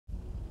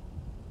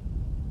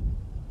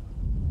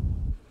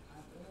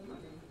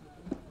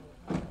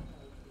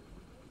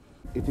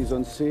it is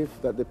unsafe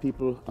that the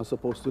people are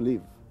supposed to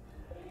leave.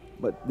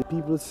 But the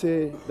people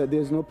say that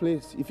there's no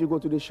place. If you go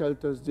to the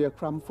shelters, they are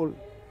crammed full.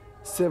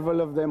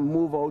 Several of them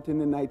move out in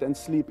the night and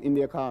sleep in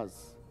their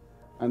cars.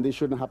 And this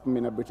shouldn't happen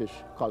in a British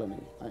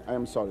colony. I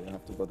am sorry, I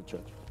have to go to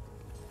church.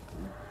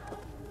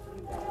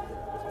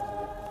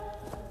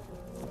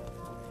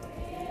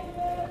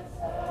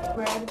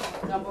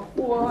 Number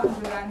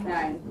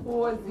 409,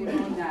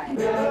 409.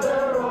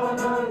 Never run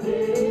on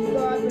thee.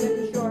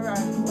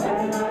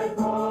 When I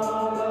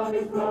fall on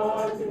the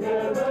floor,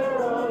 together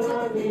run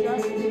on thee.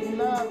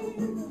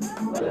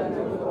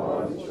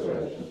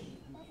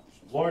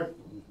 Lord,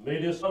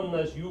 may the Son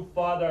as you,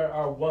 Father,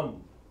 are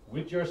one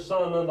with your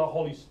Son and the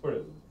Holy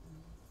Spirit,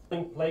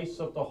 in place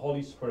of the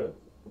Holy Spirit,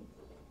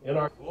 in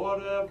our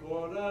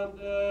forever and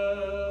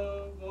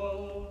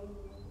ever.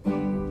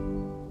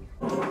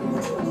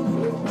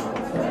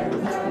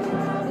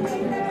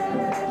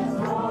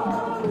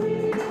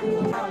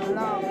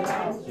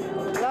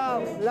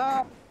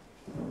 Love.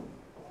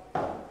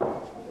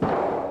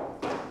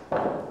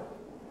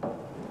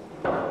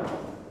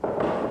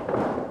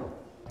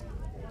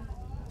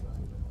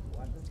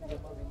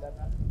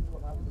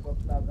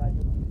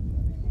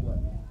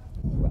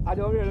 I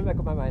don't really make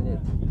up my mind yet.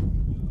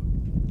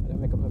 I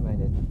don't make up my mind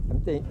yet.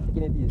 I'm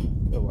taking it easy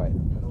for a while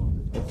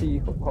and see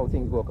how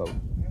things work out.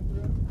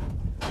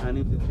 And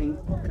if the thing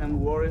can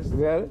worse?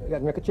 Well, you got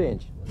to make a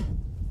change.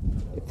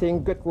 If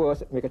things get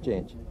worse, make a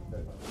change.